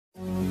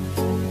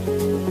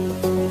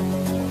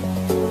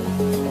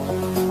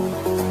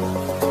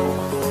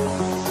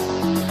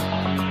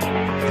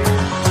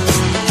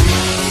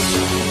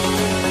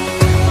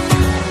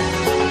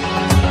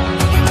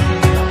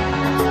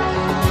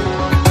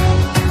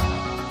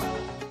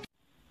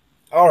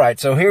Alright,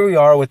 so here we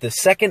are with the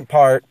second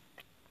part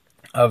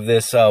of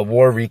this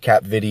war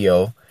recap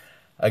video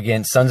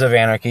against Sons of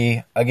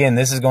Anarchy. Again,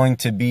 this is going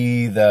to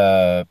be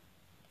the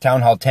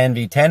Town Hall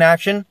 10v10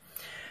 action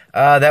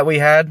that we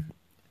had.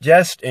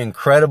 Just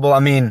incredible. I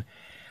mean,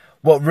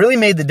 what really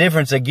made the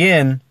difference,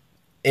 again,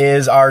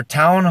 is our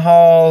Town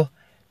Hall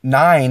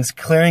 9s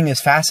clearing as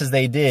fast as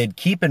they did.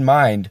 Keep in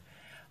mind,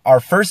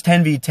 our first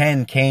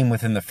 10v10 came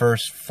within the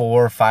first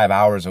 4 or 5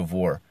 hours of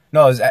war.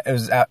 No, it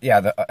was at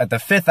the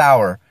 5th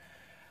hour,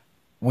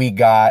 we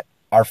got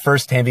our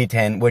first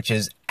 10v10, which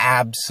is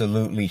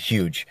absolutely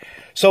huge.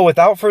 So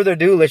without further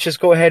ado, let's just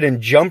go ahead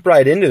and jump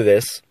right into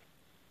this.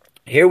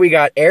 Here we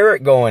got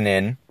Eric going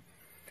in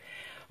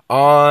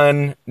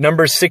on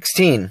number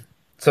 16.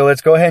 So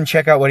let's go ahead and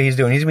check out what he's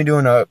doing. He's going to be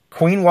doing a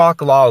Queen Walk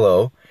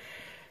LaLo.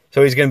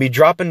 So he's going to be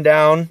dropping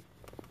down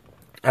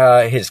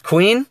his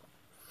Queen,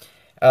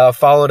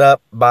 followed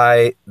up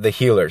by the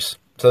healers.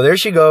 So there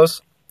she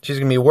goes. She's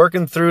going to be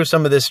working through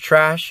some of this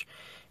trash,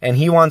 and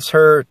he wants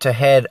her to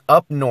head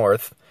up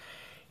north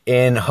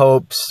in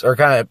hopes, or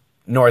kind of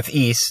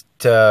northeast,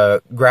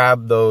 to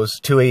grab those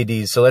 2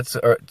 ADs. So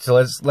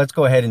let's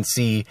go ahead and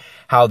see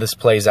how this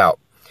plays out.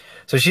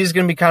 So she's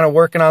going to be kind of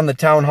working on the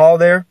town hall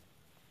there.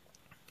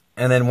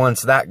 And then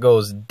once that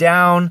goes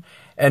down,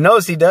 and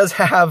notice he does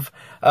have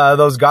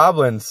those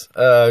goblins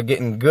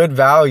getting good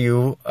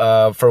value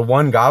for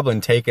one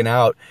goblin taking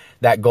out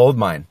that gold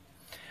mine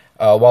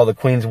while the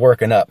queen's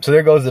working up. So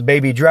there goes the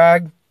baby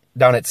drag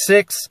down at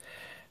 6,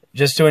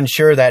 just to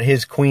ensure that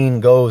his queen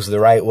goes the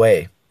right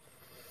way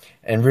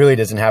and really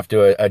doesn't have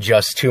to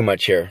adjust too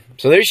much here.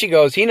 So there she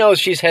goes. He knows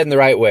she's heading the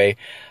right way.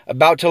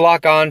 About to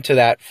lock on to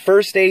that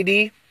first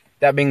AD,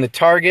 that being the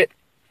target.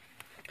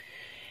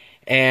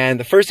 And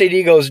the first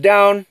AD goes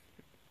down.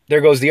 There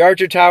goes the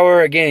archer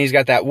tower. Again, he's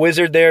got that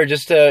wizard there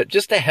just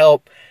to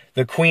help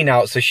the queen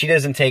out so she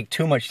doesn't take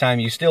too much time.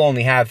 You still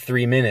only have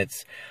 3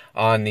 minutes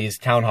on these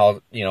Town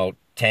Hall,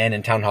 10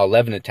 and Town Hall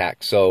 11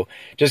 attacks. So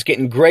just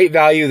getting great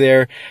value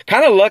there.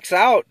 Kind of lucks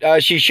out.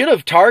 She should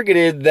have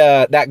targeted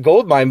that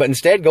gold mine, but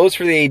instead goes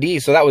for the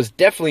AD. So that was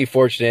definitely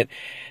fortunate.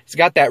 He's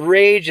got that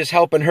rage just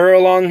helping her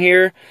along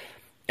here.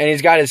 And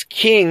he's got his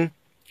king.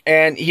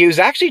 And he was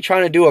actually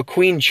trying to do a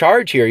queen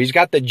charge here. He's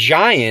got the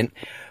giant.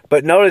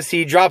 But notice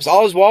he drops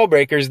all his wall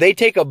breakers. They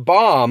take a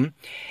bomb.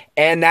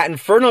 And that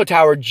Inferno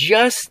Tower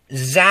just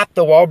zapped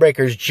the wall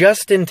breakers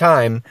just in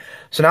time.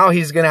 So now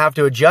he's going to have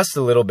to adjust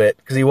a little bit,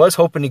 because he was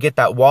hoping to get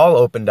that wall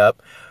opened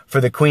up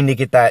for the queen to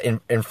get that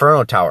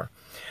Inferno Tower.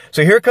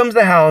 So here comes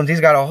the hounds. He's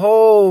got a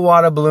whole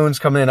lot of balloons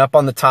coming in up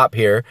on the top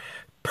here.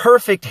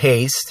 Perfect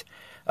haste.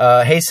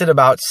 Hasted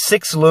about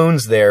 6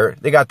 loons there.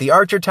 They got the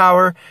Archer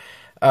Tower.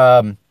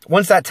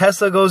 Once that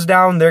Tesla goes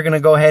down, they're going to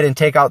go ahead and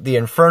take out the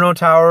Inferno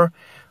Tower.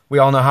 We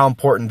all know how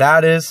important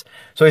that is.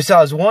 So he still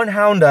has one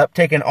hound up,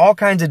 taking all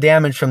kinds of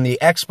damage from the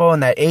Expo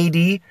and that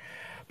AD,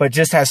 but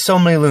just has so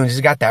many loons.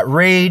 He's got that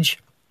rage.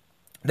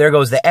 There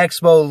goes the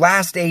Expo,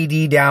 last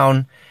AD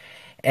down,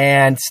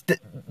 and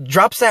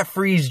drops that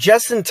freeze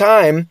just in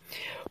time.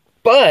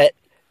 But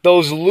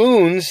those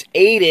loons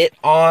ate it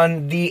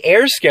on the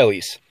air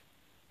skellies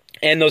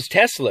and those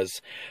Teslas.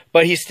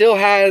 But he still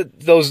had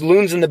those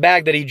loons in the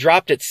bag that he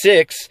dropped at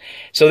 6.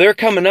 So they're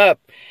coming up.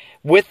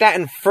 With that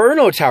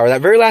Inferno Tower,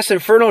 that very last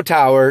Inferno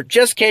Tower,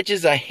 just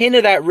catches a hint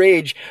of that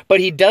rage, but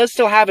he does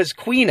still have his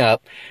queen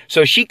up.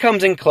 So she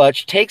comes in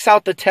clutch, takes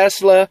out the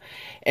Tesla,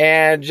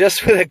 and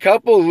just with a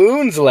couple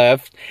loons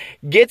left,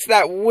 gets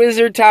that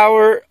Wizard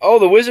Tower. Oh,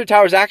 the Wizard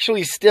Tower is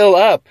actually still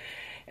up.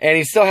 And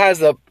he still has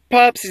the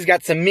pups. He's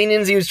got some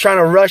minions he was trying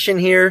to rush in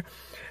here.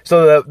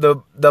 So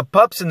the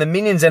pups and the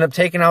minions end up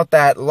taking out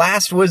that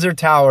last Wizard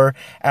Tower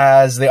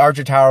as the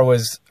Archer Tower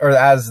was, or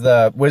as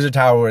the Wizard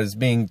Tower was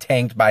being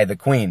tanked by the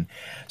Queen.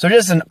 So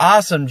just an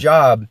awesome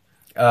job.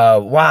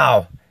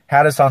 Wow.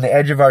 Had us on the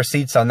edge of our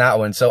seats on that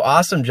one. So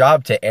awesome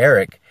job to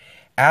Eric.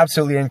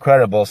 Absolutely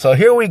incredible. So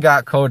here we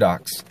got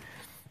Khodoxz.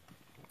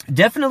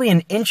 Definitely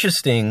an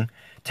interesting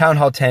Town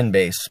Hall 10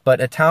 base,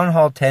 but a Town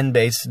Hall 10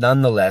 base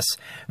nonetheless.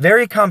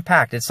 Very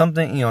compact. It's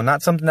something,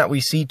 not something that we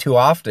see too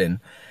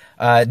often.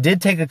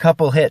 Did take a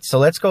couple hits. So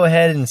let's go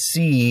ahead and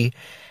see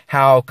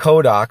how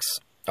Khodoxz,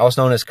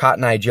 also known as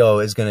Cotton Eye Joe,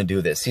 is going to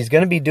do this. He's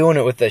going to be doing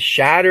it with a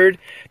shattered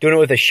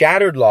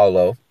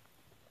LaLo.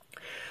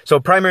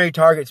 So primary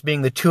targets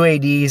being the 2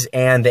 ADs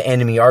and the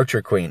enemy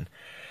Archer Queen.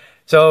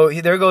 So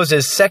there goes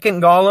his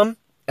second Golem,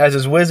 as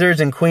his Wizards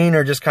and Queen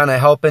are just kind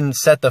of helping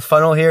set the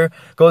funnel here.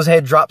 Goes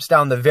ahead, drops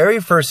down the very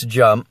first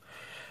jump.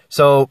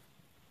 So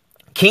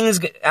King is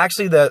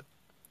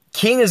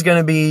going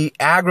to be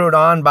aggroed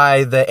on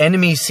by the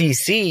enemy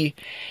CC,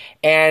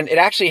 and it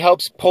actually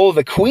helps pull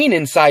the Queen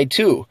inside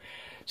too.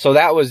 So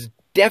that was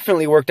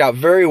definitely worked out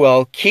very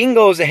well. King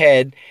goes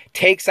ahead,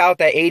 takes out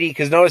that AD,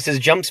 because notice his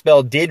jump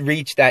spell did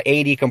reach that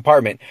AD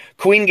compartment.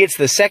 Queen gets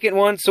the second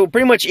one, so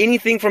pretty much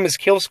anything from his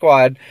kill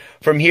squad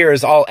from here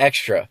is all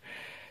extra.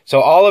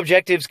 So all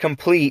objectives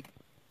complete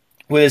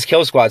with his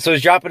kill squad. So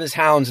he's dropping his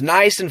hounds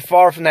nice and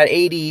far from that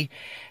AD,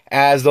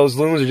 as those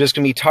loons are just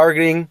going to be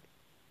targeting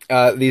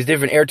these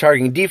different air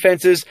targeting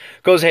defenses.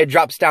 Goes ahead,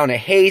 drops down a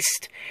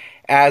haste,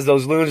 as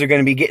those loons are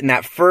going to be getting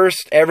that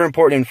first ever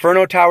important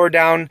Inferno Tower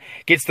down.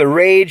 Gets the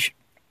rage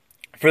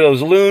for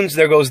those loons.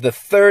 There goes the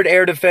third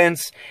air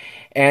defense,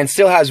 and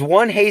still has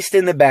one haste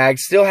in the bag.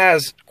 Still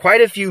has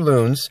quite a few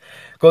loons.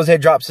 Goes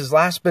ahead, drops his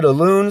last bit of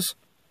loons.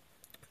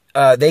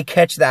 They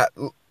catch that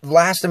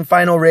last and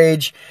final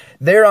rage.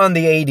 They're on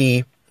the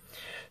AD.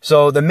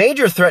 So the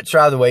major threats are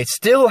out of the way.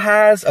 Still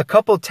has a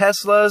couple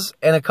Teslas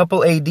and a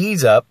couple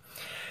ADs up.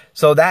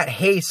 So that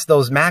haste,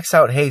 those max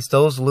out haste,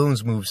 those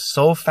loons move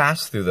so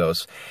fast through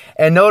those.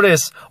 And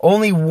notice,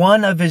 only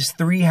one of his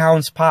 3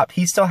 hounds pop.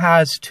 He still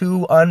has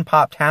 2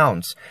 unpopped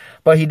hounds.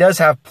 But he does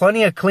have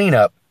plenty of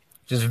cleanup,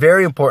 which is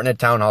very important at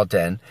Town Hall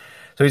 10.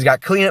 So he's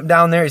got cleanup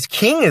down there. His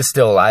king is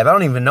still alive. I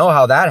don't even know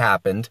how that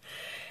happened.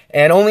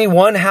 And only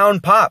 1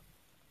 hound pop.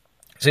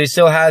 So he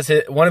still has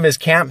one of his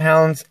camp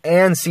hounds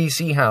and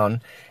CC hound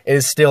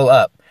is still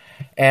up.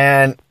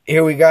 And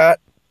here we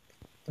got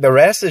the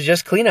rest is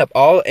just cleanup.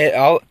 All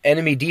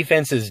enemy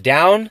defense is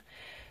down.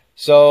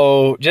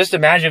 So just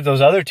imagine if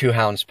those other 2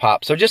 hounds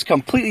pop. So just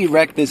completely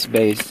wreck this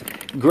base.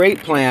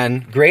 Great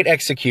plan, great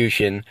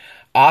execution.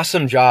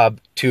 Awesome job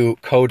to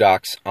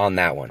Khodoxz on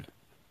that one.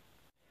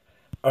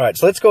 All right,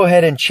 so let's go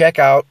ahead and check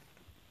out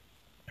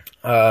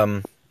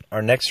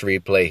our next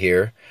replay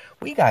here.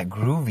 We got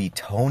Groovy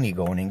Tony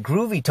going in.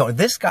 Groovy Tony,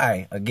 this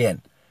guy,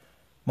 again,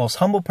 most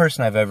humble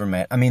person I've ever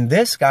met. I mean,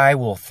 this guy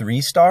will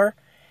 3-star,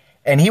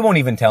 and he won't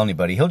even tell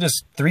anybody. He'll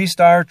just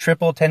 3-star,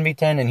 triple,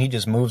 10v10, and he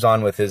just moves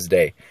on with his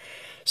day.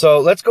 So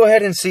let's go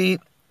ahead and see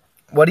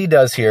what he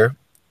does here.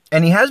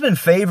 And he has been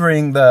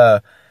favoring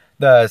the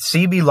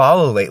CB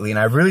LaLo lately, and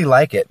I really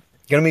like it.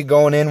 Going to be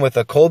going in with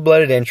a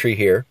cold-blooded entry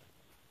here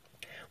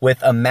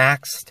with a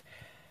maxed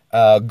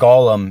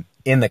golem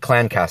in the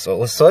clan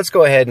castle. So let's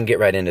go ahead and get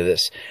right into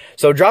this.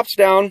 So drops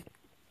down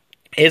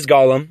his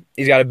golem.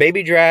 He's got a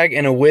baby drag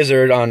and a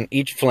wizard on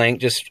each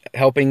flank, just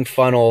helping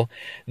funnel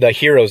the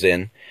heroes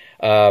in.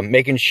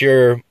 Making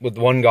sure, with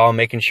one golem,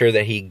 making sure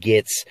that he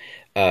gets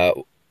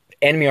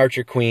enemy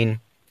archer queen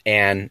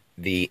and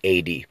the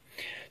AD.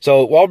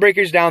 So wall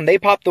breakers down, they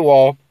pop the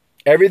wall.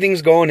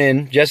 Everything's going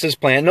in just as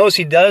planned. Notice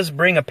he does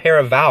bring a pair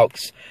of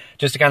Valks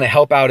just to kind of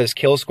help out his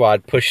kill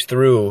squad push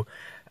through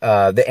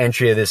the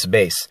entry of this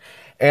base.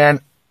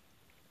 And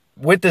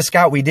with the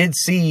scout, we did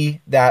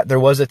see that there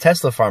was a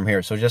Tesla farm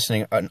here. So just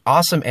an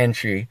awesome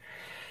entry.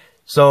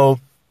 So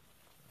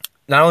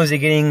not only is he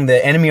getting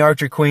the enemy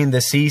archer queen, the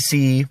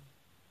CC,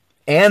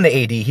 and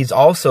the AD, he's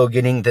also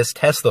getting this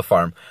Tesla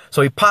farm.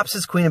 So he pops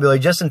his queen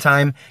ability just in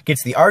time,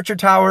 gets the archer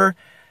tower,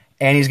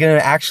 and he's going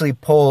to actually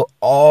pull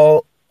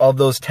all of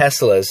those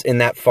Teslas in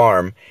that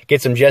farm,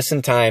 gets them just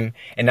in time,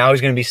 and now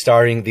he's going to be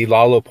starting the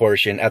LaLo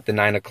portion at the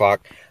 9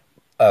 o'clock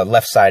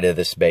left side of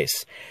this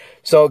base.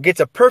 So gets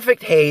a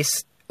perfect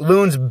haste.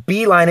 Loons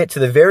beeline it to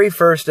the very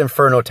first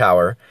Inferno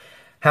Tower.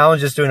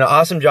 Hound's just doing an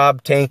awesome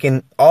job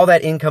tanking all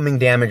that incoming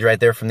damage right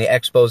there from the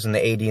Expos and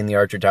the AD and the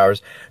Archer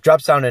Towers.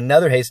 Drops down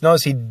another haste.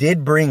 Notice he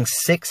did bring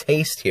 6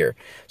 haste here.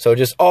 So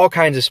just all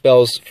kinds of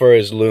spells for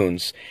his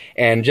loons.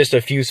 And just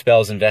a few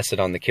spells invested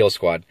on the kill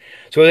squad.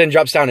 So then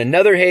drops down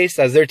another haste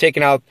as they're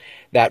taking out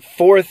that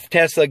 4th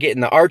Tesla,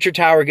 getting the Archer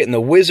Tower, getting the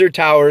Wizard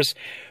Towers.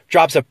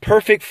 Drops a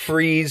perfect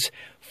freeze,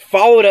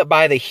 followed up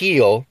by the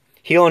heal.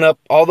 Healing up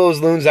all those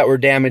loons that were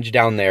damaged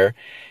down there.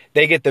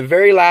 They get the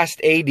very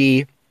last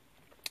AD.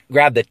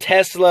 Grab the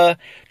Tesla.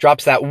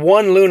 Drops that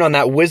 1 loon on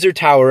that Wizard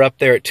Tower up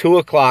there at 2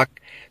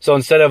 o'clock. So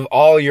instead of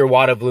all your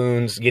wad of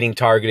loons getting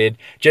targeted,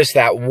 just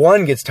that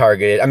 1 gets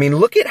targeted. I mean,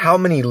 look at how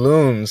many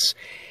loons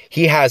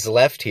he has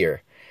left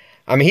here.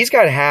 I mean, he's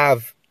got to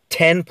have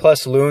 10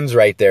 plus loons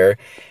right there.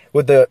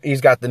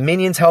 He's got the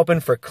minions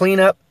helping for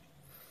cleanup.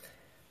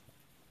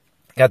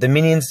 Got the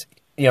minions,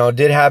 you know,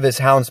 did have his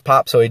hounds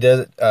pop, so he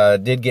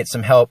did get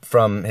some help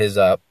from his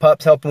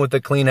pups helping with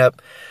the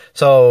cleanup.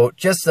 So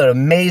just an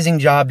amazing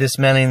job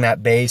dismantling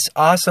that base.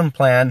 Awesome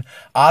plan.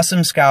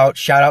 Awesome scout.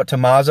 Shout out to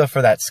Mazza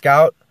for that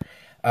scout.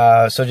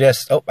 So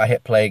just, oh, I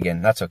hit play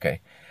again. That's okay.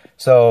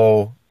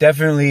 So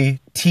definitely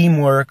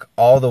teamwork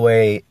all the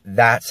way.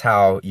 That's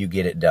how you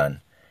get it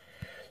done.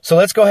 So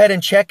let's go ahead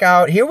and check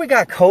out. Here we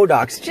got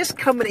Khodoxz just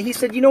coming in. He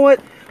said, you know what?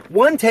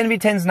 1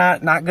 10v10 is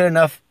not good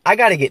enough. I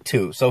got to get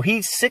 2. So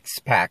he's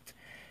 6-packed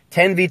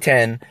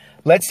 10v10.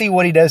 Let's see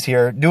what he does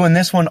here. Doing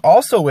this one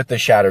also with the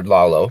Shattered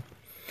LaLo.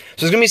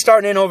 So he's going to be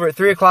starting in over at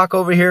 3 o'clock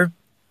over here.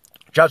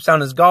 Drops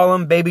down his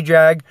golem, baby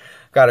drag,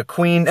 got a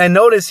queen. And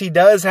notice he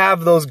does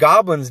have those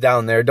goblins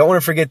down there. Don't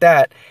want to forget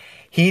that.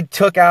 He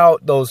took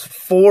out those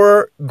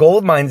 4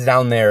 gold mines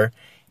down there,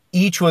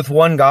 each with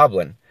 1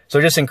 goblin. So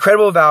just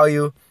incredible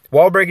value.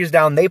 Wall breakers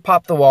down, they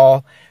pop the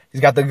wall. He's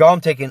got the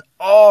golem taking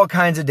all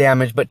kinds of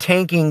damage, but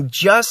tanking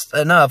just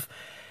enough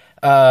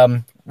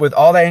with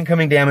all that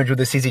incoming damage with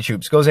the CC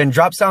troops. Goes in,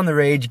 drops down the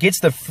rage, gets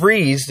the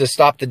freeze to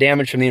stop the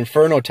damage from the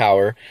Inferno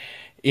Tower.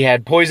 He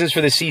had poisons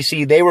for the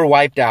CC. They were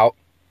wiped out.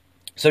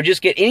 So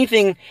just get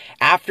anything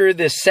after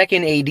the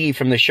second AD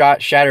from the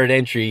Shattered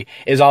entry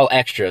is all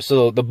extra.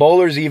 So the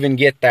bowlers even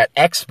get that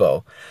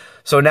Expo.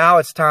 So now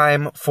it's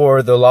time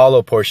for the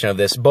LaLo portion of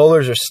this.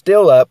 Bowlers are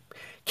still up.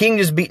 King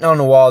just beating on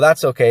the wall.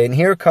 That's okay. And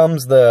here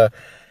comes the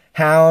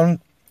hound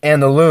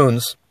and the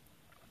loons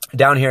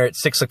down here at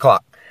 6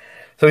 o'clock.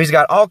 So he's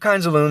got all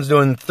kinds of loons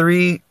doing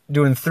three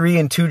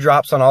and 2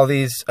 drops on all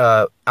these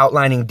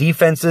outlining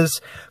defenses.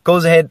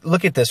 Goes ahead.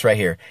 Look at this right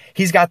here.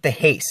 He's got the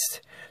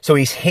haste. So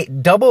he's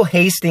double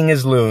hasting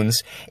his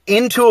loons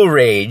into a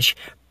rage.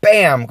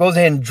 Bam! Goes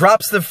ahead and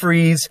drops the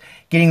freeze,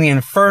 getting the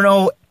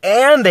Inferno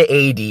and the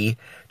AD.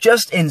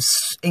 Just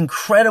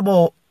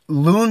incredible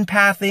loon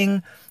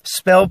pathing,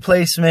 spell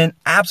placement.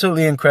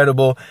 Absolutely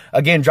incredible.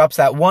 Again, drops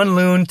that 1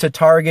 loon to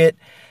target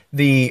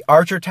the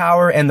Archer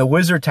Tower and the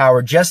Wizard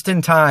Tower just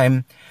in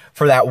time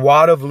for that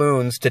wad of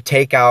loons to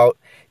take out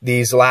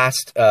these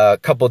last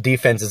couple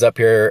defenses up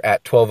here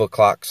at 12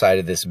 o'clock side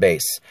of this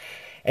base.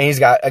 And he's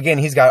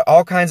got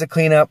all kinds of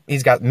cleanup.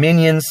 He's got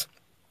minions.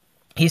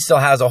 He still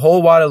has a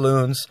whole wad of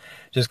loons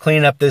just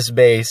cleaning up this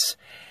base.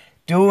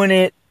 Doing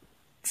it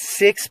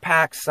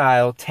 6-pack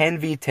style,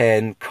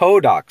 10v10.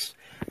 Khodoxz,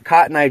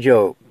 Cotton Eye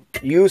Joe,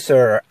 you,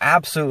 sir, are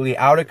absolutely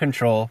out of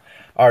control.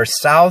 Our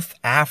South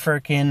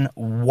African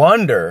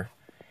wonder.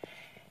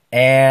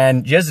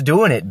 And just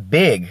doing it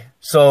big.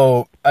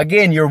 So,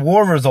 again, your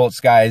war results,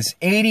 guys.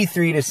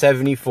 83 to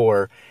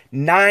 74.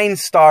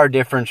 9-star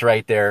difference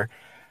right there.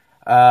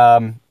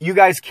 You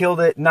guys killed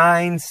it.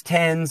 9s,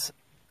 10s,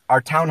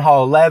 our Town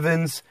Hall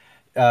 11s.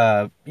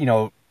 You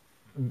know,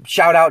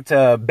 shout out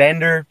to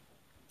Bender,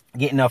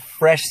 getting a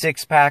fresh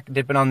 6-pack,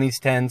 dipping on these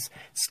 10s.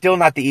 Still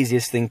not the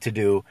easiest thing to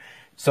do.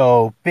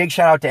 So big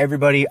shout out to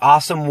everybody.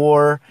 Awesome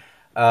war.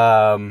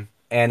 And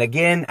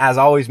again, as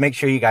always, make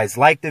sure you guys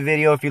like the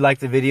video. If you like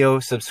the video,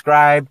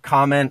 subscribe,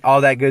 comment,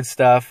 all that good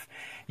stuff.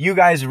 You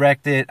guys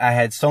wrecked it. I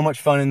had so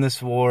much fun in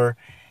this war.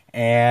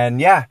 And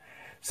yeah,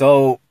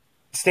 so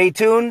stay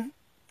tuned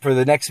for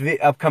the next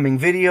upcoming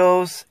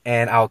videos,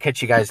 and I'll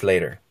catch you guys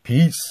later.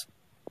 Peace.